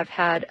if they have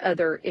had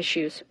other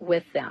issues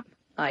with them,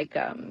 like,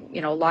 a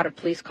lot of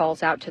police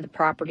calls out to the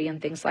property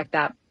and things like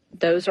that.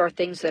 Those are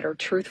things that are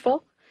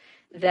truthful,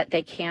 that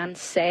they can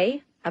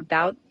say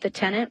about the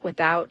tenant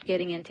without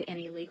getting into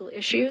any legal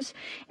issues.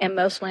 And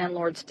most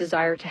landlords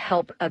desire to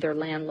help other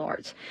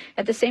landlords.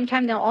 At the same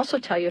time, they'll also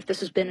tell you if this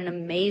has been an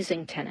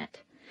amazing tenant.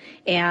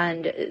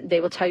 And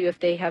they will tell you if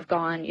they have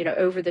gone,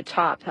 over the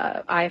top.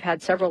 I've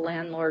had several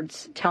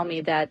landlords tell me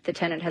that the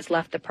tenant has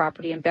left the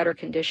property in better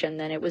condition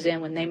than it was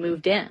in when they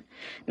moved in.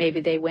 Maybe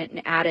they went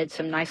and added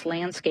some nice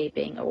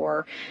landscaping,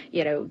 or,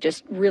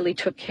 just really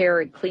took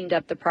care and cleaned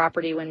up the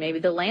property when maybe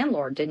the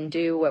landlord didn't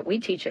do what we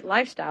teach at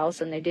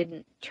Lifestyles, and they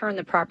didn't turn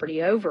the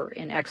property over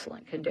in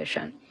excellent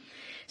condition.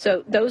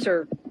 So those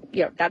are,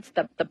 that's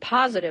the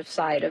positive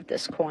side of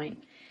this coin.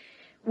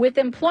 With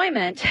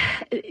employment,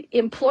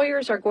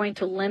 employers are going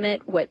to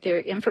limit what their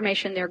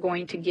information they're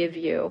going to give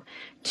you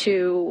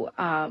to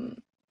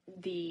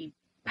the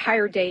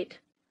hire date,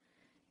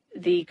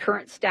 the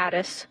current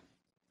status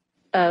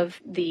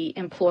of the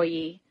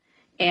employee,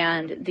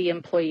 and the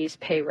employee's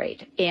pay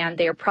rate. And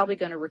they are probably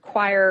going to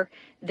require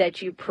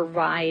that you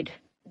provide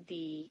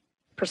the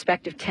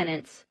prospective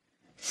tenant's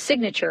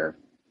signature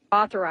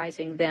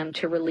authorizing them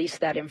to release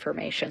that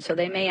information. So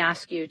they may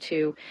ask you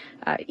to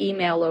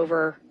email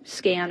over,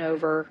 scan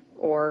over,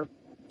 or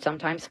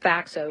sometimes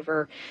fax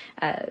over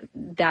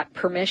that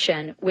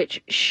permission,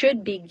 which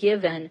should be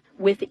given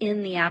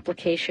within the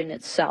application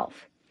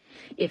itself.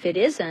 If it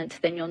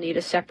isn't, then you'll need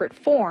a separate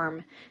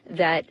form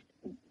that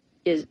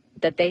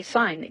they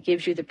sign that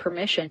gives you the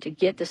permission to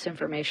get this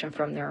information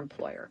from their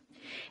employer.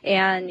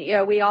 And,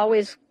 we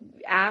always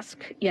ask,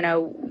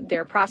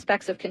 their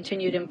prospects of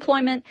continued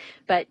employment,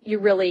 but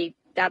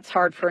that's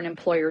hard for an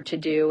employer to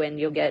do, and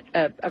you'll get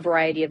a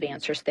variety of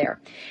answers there.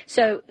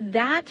 So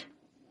that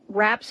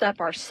wraps up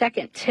our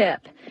second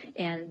tip,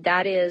 and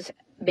that is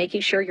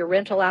making sure your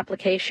rental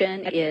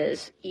application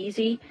is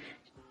easy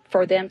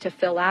for them to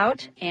fill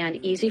out and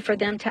easy for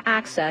them to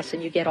access,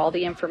 and you get all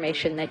the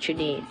information that you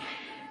need.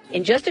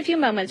 In just a few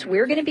moments,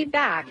 we're going to be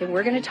back, and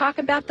we're going to talk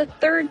about the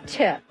third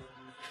tip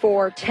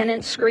for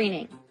tenant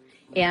screening.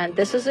 And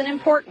this is an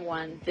important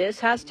one. This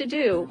has to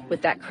do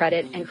with that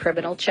credit and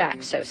criminal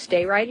check. So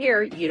stay right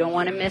here. You don't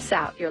want to miss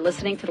out. You're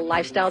listening to the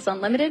Lifestyles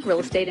Unlimited Real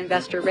Estate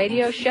Investor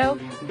Radio Show.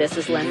 This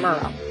is Lynn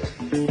Murrow.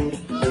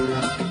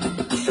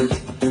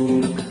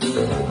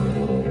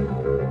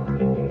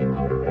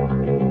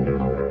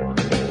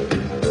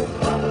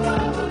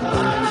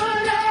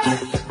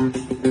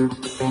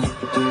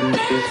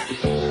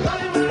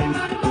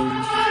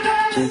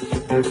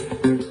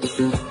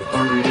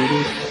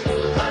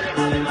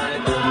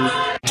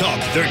 Talk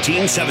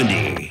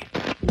 1370.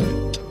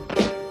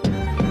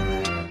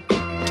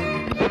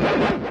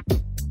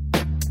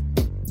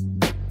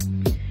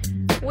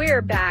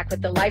 We're back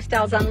with the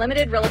Lifestyles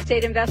Unlimited Real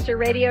Estate Investor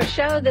Radio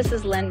Show. This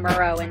is Lynn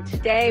Murrow, and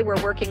today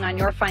we're working on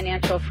your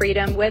financial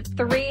freedom with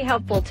 3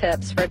 helpful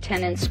tips for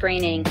tenant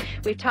screening.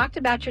 We've talked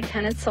about your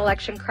tenant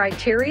selection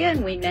criteria,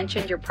 and we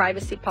mentioned your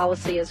privacy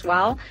policy as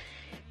well.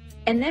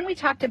 And then we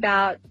talked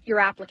about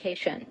your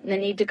application, the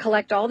need to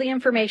collect all the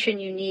information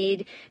you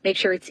need, make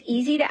sure it's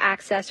easy to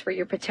access for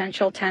your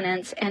potential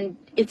tenants, and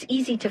it's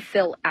easy to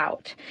fill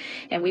out.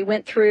 And we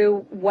went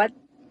through what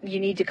you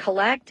need to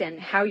collect and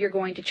how you're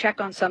going to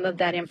check on some of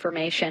that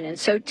information. And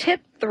so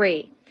tip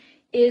 3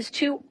 is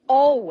to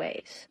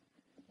always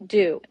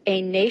do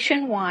a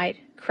nationwide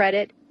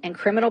credit and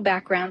criminal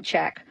background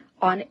check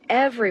on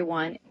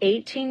everyone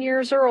 18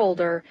 years or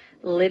older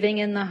living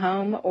in the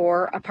home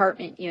or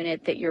apartment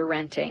unit that you're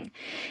renting.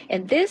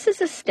 And this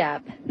is a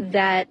step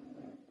that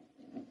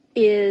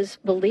is,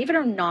 believe it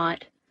or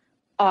not,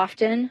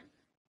 often,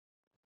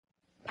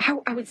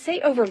 I would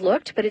say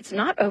overlooked, but it's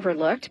not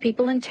overlooked.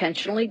 People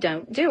intentionally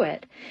don't do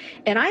it.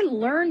 And I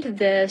learned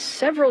this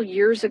several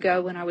years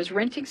ago when I was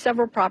renting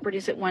several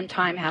properties at one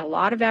time, had a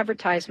lot of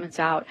advertisements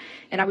out,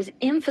 and I was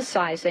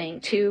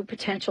emphasizing to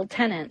potential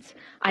tenants,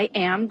 I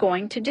am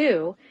going to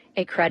do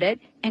a credit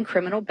and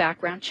criminal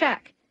background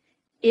check.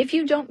 If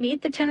you don't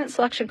meet the tenant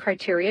selection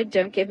criteria,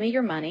 don't give me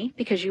your money,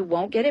 because you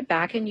won't get it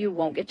back and you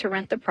won't get to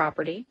rent the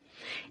property.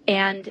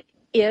 And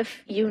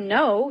if you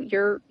know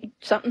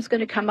something's going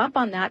to come up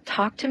on that,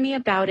 talk to me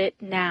about it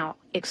now.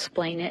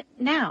 Explain it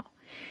now.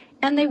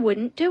 And they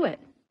wouldn't do it.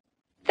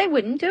 They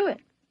wouldn't do it.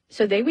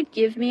 So they would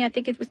give me, I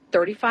think it was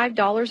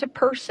 $35 a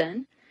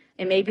person,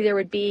 And maybe there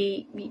would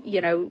be,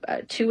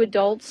 2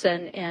 adults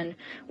and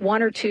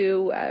 1 or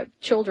 2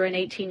 children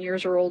 18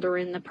 years or older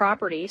in the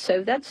property.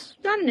 So that's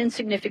not an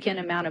insignificant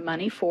amount of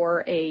money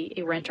for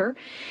a renter.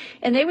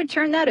 And they would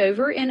turn that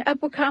over, and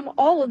up would come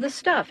all of this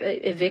stuff,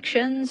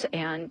 evictions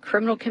and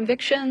criminal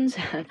convictions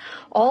and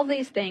all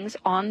these things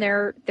on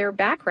their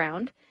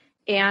background.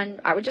 And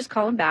I would just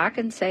call them back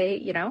and say,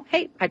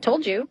 hey, I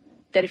told you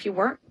that if you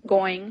weren't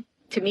going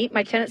to meet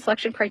my tenant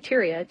selection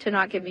criteria, to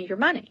not give me your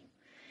money.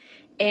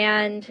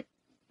 And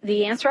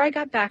the answer I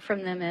got back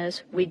from them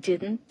is, we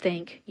didn't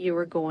think you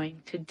were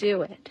going to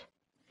do it.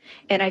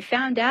 And I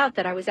found out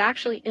that I was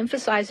actually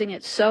emphasizing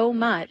it so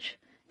much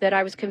that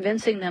I was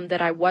convincing them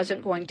that I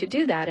wasn't going to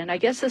do that. And I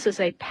guess this is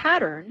a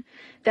pattern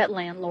that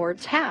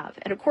landlords have.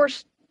 And of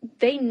course,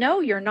 they know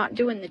you're not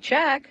doing the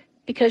check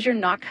because you're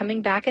not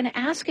coming back and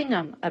asking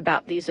them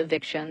about these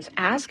evictions,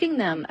 asking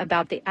them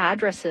about the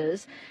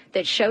addresses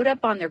that showed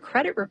up on their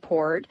credit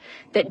report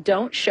that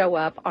don't show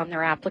up on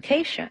their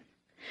application.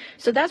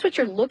 So that's what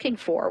you're looking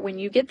for. When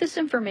you get this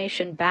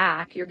information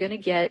back, you're going to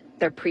get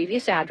their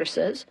previous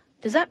addresses.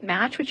 Does that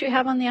match what you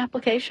have on the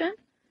application?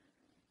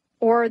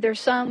 Or there's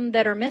some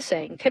that are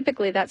missing.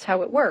 Typically, that's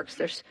how it works.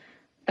 There's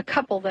a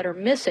couple that are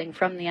missing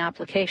from the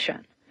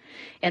application.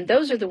 And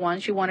those are the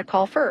ones you want to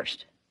call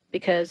first,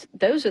 because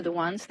those are the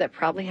ones that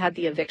probably had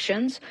the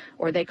evictions,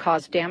 or they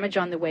caused damage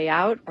on the way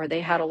out, or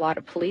they had a lot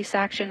of police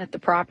action at the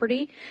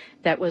property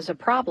that was a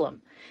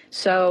problem.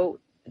 So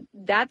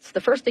that's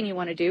the first thing you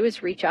want to do,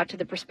 is reach out to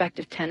the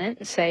prospective tenant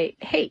and say,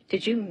 hey,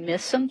 did you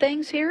miss some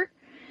things here?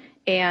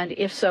 And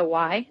if so,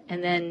 why?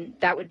 And then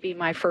that would be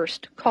my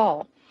first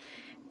call.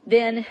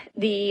 Then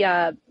the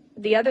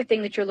other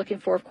thing that you're looking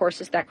for, of course,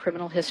 is that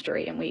criminal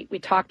history. And we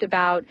talked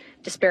about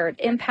disparate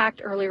impact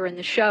earlier in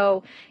the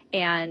show,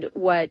 and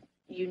what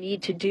you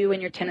need to do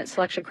in your tenant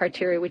selection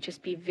criteria, which is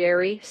be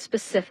very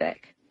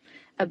specific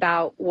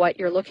about what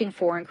you're looking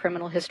for in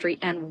criminal history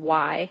and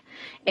why.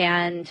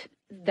 And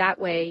that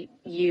way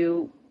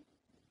you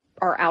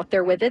are out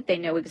there with it. They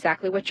know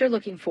exactly what you're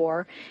looking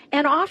for.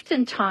 And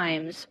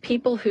oftentimes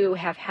people who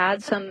have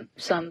had some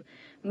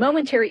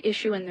momentary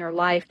issue in their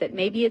life, that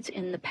maybe it's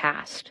in the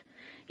past,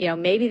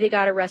 maybe they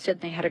got arrested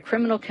and they had a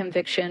criminal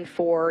conviction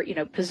for,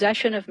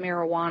 possession of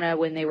marijuana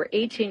when they were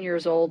 18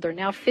 years old. They're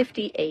now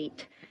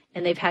 58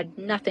 and they've had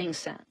nothing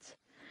since.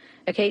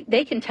 Okay,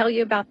 they can tell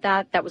you about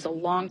that. That was a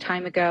long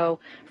time ago.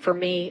 For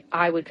me,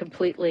 I would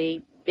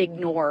completely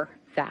ignore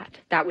that.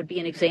 That would be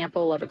an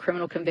example of a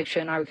criminal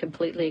conviction I would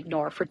completely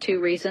ignore for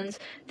 2 reasons: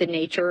 the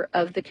nature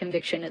of the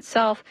conviction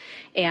itself,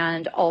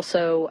 and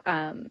also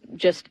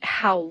just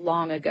how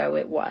long ago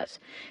it was.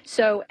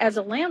 So as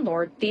a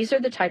landlord, these are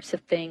the types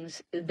of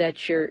things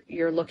that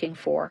you're looking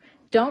for.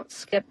 Don't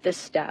skip this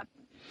step.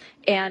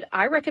 And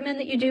I recommend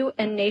that you do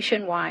a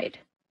nationwide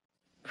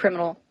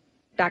criminal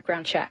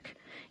background check.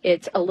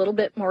 It's a little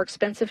bit more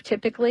expensive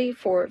typically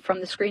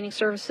from the screening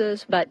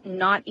services, but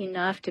not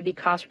enough to be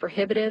cost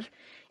prohibitive.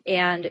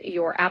 And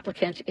your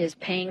applicant is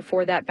paying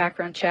for that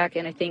background check.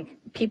 And I think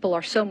people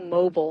are so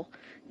mobile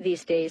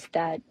these days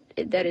that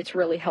it's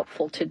really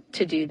helpful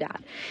to do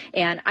that.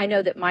 And I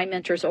know that my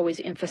mentors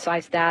always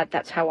emphasize that.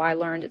 That's how I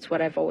learned. It's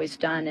what I've always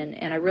done.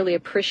 And I really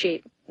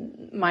appreciate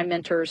my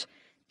mentors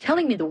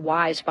telling me the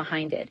whys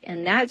behind it.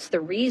 And that's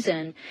the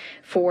reason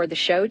for the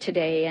show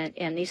today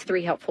and these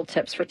 3 helpful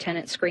tips for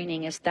tenant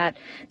screening, is that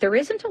there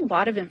isn't a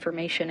lot of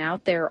information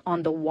out there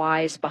on the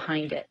whys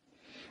behind it.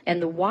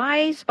 And the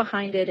whys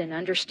behind it, and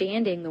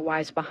understanding the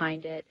whys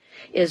behind it,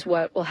 is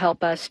what will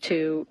help us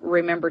to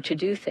remember to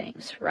do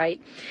things,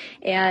 right?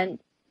 And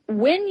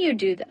when you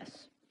do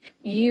this,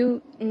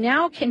 you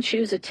now can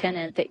choose a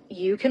tenant that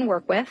you can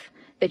work with,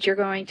 that you're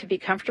going to be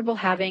comfortable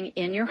having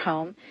in your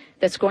home,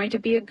 that's going to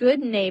be a good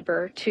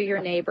neighbor to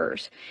your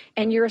neighbors.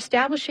 And you're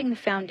establishing the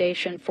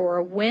foundation for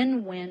a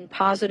win-win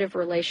positive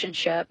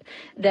relationship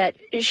that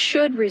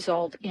should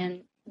result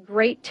in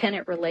great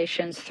tenant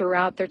relations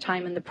throughout their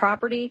time in the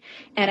property,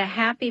 and a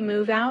happy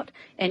move out,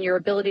 and your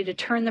ability to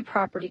turn the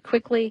property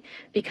quickly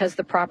because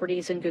the property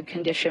is in good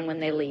condition when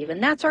they leave. And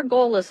that's our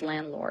goal as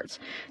landlords.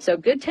 So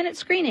good tenant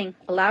screening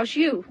allows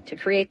you to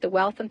create the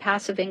wealth and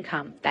passive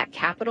income, that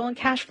capital and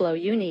cash flow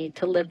you need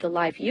to live the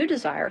life you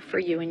desire for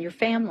you and your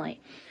family.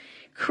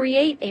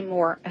 Create a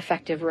more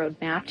effective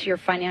roadmap to your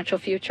financial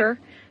future.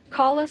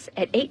 Call us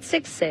at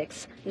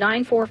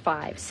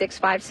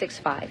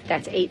 866-945-6565.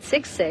 That's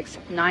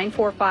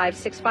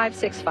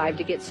 866-945-6565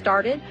 to get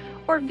started,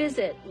 or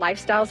visit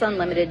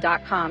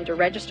lifestylesunlimited.com to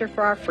register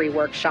for our free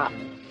workshop.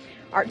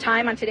 Our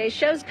time on today's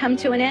show's come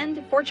to an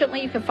end.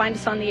 Fortunately, you can find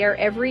us on the air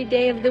every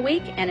day of the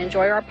week and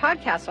enjoy our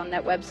podcasts on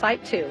that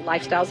website too,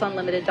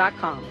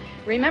 lifestylesunlimited.com.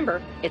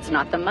 Remember, it's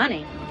not the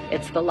money,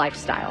 it's the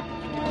lifestyle.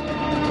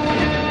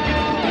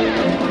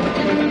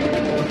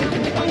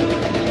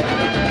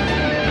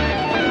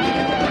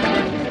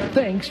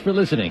 Thanks for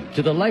listening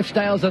to the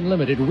Lifestyles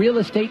Unlimited Real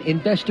Estate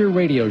Investor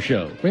Radio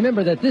Show.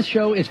 Remember that this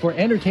show is for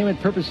entertainment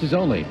purposes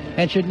only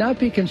and should not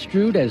be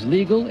construed as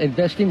legal,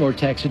 investing, or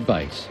tax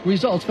advice.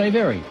 Results may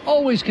vary.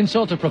 Always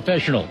consult a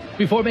professional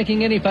before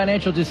making any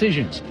financial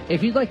decisions.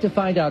 If you'd like to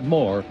find out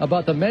more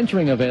about the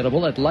mentoring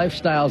available at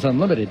Lifestyles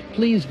Unlimited,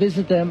 please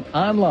visit them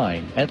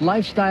online at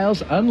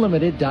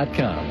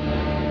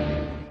lifestylesunlimited.com.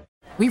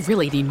 We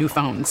really need new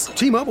phones.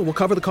 T-Mobile will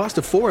cover the cost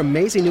of 4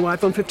 amazing new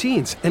iPhone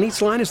 15s, and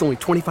each line is only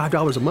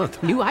 $25 a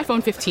month. New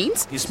iPhone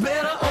 15s? It's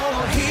better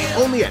over here.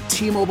 Only at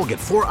T-Mobile, get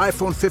 4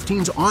 iPhone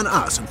 15s on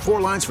us and 4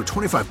 lines for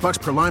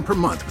 $25 per line per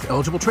month with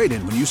eligible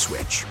trade-in when you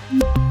switch.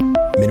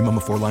 Minimum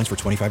of 4 lines for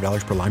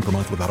 $25 per line per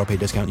month with autopay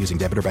discount using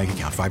debit or bank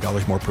account.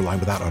 $5 more per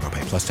line without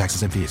autopay, plus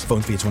taxes and fees.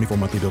 Phone fee at 24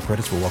 monthly bill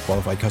credits for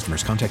well-qualified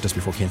customers. Contact us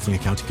before canceling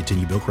account to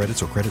continue bill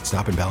credits or credit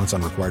stop and balance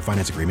on required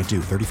finance agreement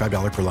due.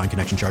 $35 per line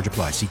connection charge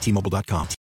applies. See T-Mobile.com.